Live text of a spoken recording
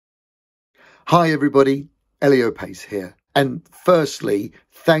Hi everybody, Elio Pace here. And firstly,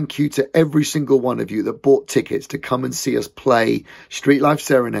 thank you to every single one of you that bought tickets to come and see us play Street Life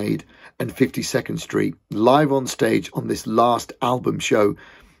Serenade and 52nd Street live on stage on this last album show.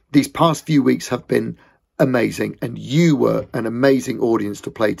 These past few weeks have been amazing, and you were an amazing audience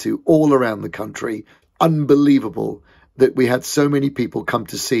to play to all around the country. Unbelievable that we had so many people come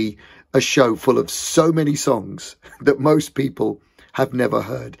to see a show full of so many songs that most people have never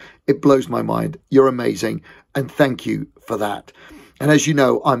heard. It blows my mind. You're amazing, and thank you for that. And as you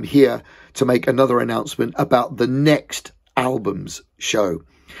know, I'm here to make another announcement about the next albums show.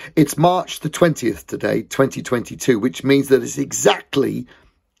 It's March the 20th today, 2022, which means that it's exactly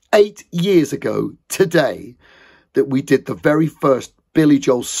 8 years ago today that we did the very first Billy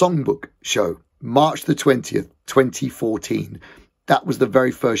Joel Songbook show, March the 20th, 2014. That was the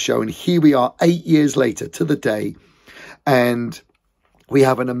very first show, and here we are 8 years later to the day, and we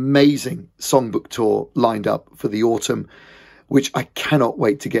have an amazing songbook tour lined up for the autumn, which I cannot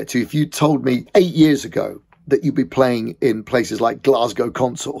wait to get to. If you told me 8 years ago that you'd be playing in places like Glasgow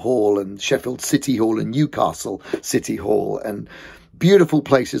Concert Hall and Sheffield City Hall and Newcastle City Hall and beautiful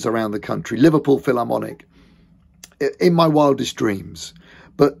places around the country, Liverpool Philharmonic, in my wildest dreams.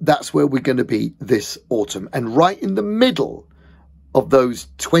 But that's where we're going to be this autumn. And right in the middle of those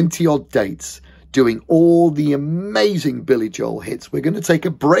 20-odd dates, doing all the amazing Billy Joel hits, we're going to take a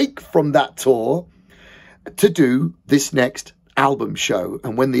break from that tour to do this next album show.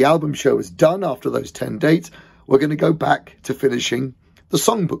 And when the album show is done after those 10 dates, we're going to go back to finishing the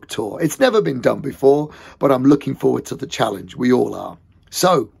songbook tour. It's never been done before, but I'm looking forward to the challenge. We all are.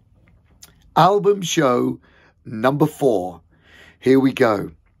 So, album show number 4. Here we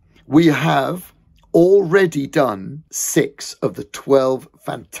go. We have already done 6 of the 12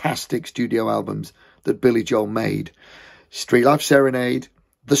 fantastic studio albums that Billy Joel made. Street Life Serenade,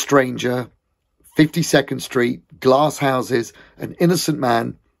 The Stranger, 52nd Street, Glass Houses, An Innocent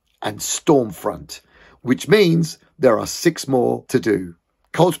Man, and Stormfront, which means there are 6 more to do.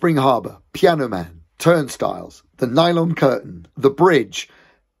 Cold Spring Harbor, Piano Man, Turnstiles, The Nylon Curtain, The Bridge,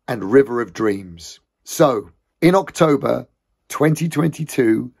 and River of Dreams. So, in October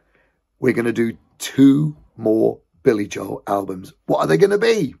 2022, we're going to do 2 more Billy Joel albums. What are they going to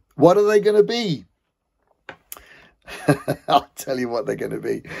be? What are they going to be? I'll tell you what they're going to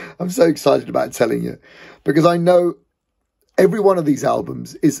be. I'm so excited about telling you, because I know every one of these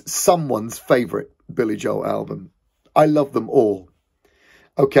albums is someone's favorite Billy Joel album. I love them all.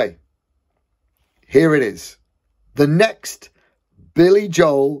 Okay, here it is. The next Billy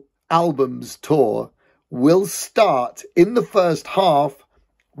Joel albums tour will start in the first half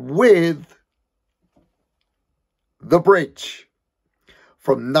with The Bridge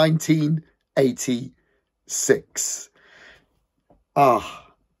from 1986.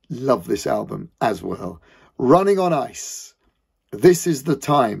 Love this album as well. Running on Ice. This Is the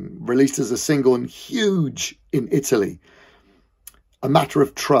Time, released as a single and huge in Italy. A Matter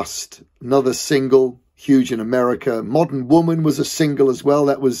of Trust, another single, huge in America. Modern Woman was a single as well.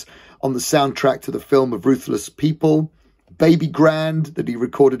 That was on the soundtrack to the film of Ruthless People. Baby Grand, that he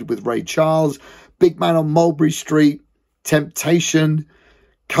recorded with Ray Charles. Big Man on Mulberry Street. Temptation.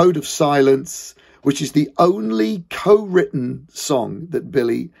 Code of Silence, which is the only co-written song that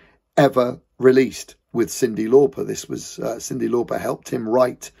Billy ever released with Cyndi Lauper. This was Cyndi Lauper helped him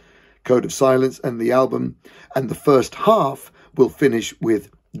write Code of Silence and the album. And the first half will finish with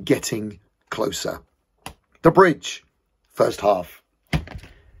Getting Closer. The Bridge, first half.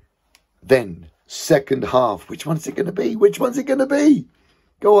 Then, second half. Which one is it going to be? Which one's it going to be?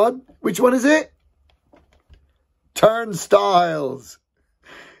 Go on. Which one is it? Turnstiles.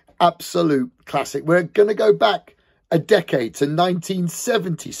 Absolute classic. We're going to go back a decade to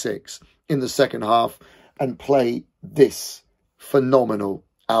 1976 in the second half and play this phenomenal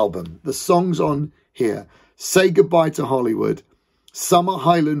album. The songs on here: Say Goodbye to Hollywood, Summer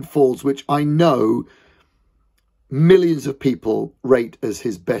Highland Falls, which I know millions of people rate as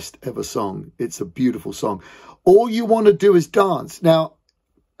his best ever song. It's a beautiful song. All You Want to Do Is Dance. Now,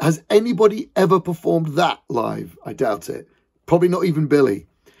 has anybody ever performed that live? I doubt it. Probably not even Billy.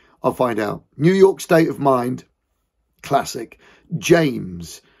 I'll find out. New York State of Mind, classic.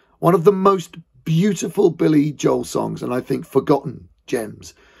 James, one of the most beautiful Billy Joel songs, and I think forgotten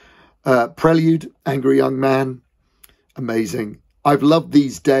gems. Prelude, Angry Young Man, amazing. I've Loved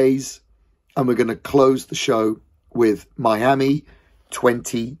These Days, and we're going to close the show with Miami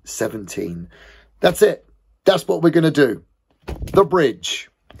 2017. That's it. That's what we're going to do. The Bridge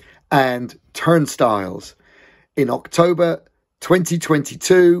and Turnstiles in October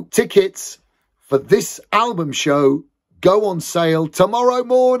 2022. Tickets for this album show go on sale tomorrow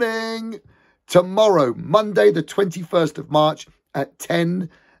morning. tomorrow, Monday, the 21st of March at 10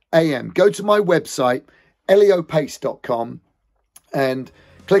 a.m. Go to my website, eliopace.com, and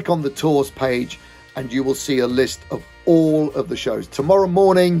click on the tours page, and you will see a list of all of the shows. Tomorrow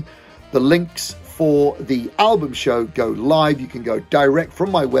morning, the links for the album show go live. You can go direct from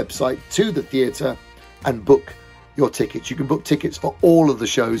my website to the theatre and book your tickets. You can book tickets for all of the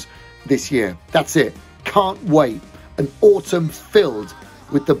shows this year. That's it. Can't wait. An autumn filled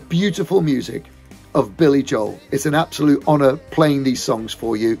with the beautiful music of Billy Joel. It's an absolute honour playing these songs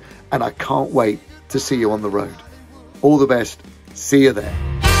for you, and I can't wait to see you on the road. All the best. See you there.